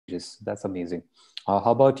pages. That's amazing.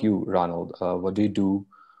 How about you, Ronald? What do you do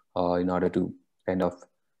in order to kind of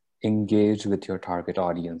engage with your target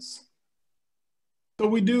audience? So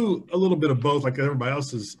we do a little bit of both, like everybody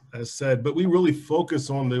else has said, but we really focus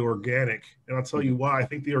on the organic. And I'll tell you why. I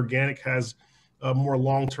think the organic has more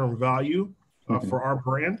long-term value for our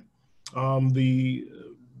brand. The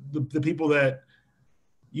people that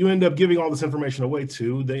you end up giving all this information away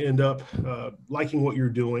to, they end up liking what you're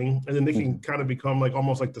doing, and then they can kind of become like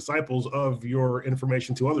almost like disciples of your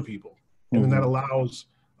information to other people. And then that allows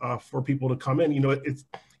for people to come in. You know,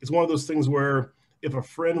 it's one of those things where if a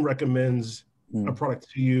friend recommends a product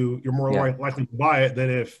to you, you're more likely to buy it than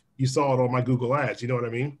if you saw it on my Google ads. You know what I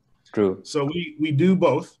mean? True. So we do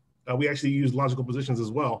both. We actually use logical positions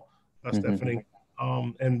as well, Stephanie.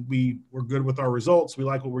 And we're good with our results. We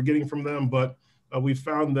like what we're getting from them, but we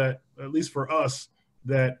found that, at least for us,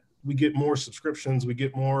 that we get more subscriptions, we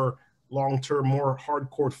get more long-term, more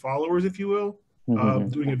hardcore followers, if you will,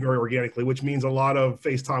 doing it very organically, which means a lot of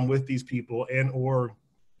face time with these people and or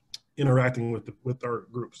interacting with our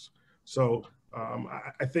groups. So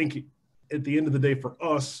I think at the end of the day, for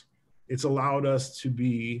us, it's allowed us to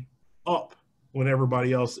be up when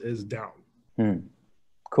everybody else is down.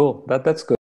 Cool. That's good.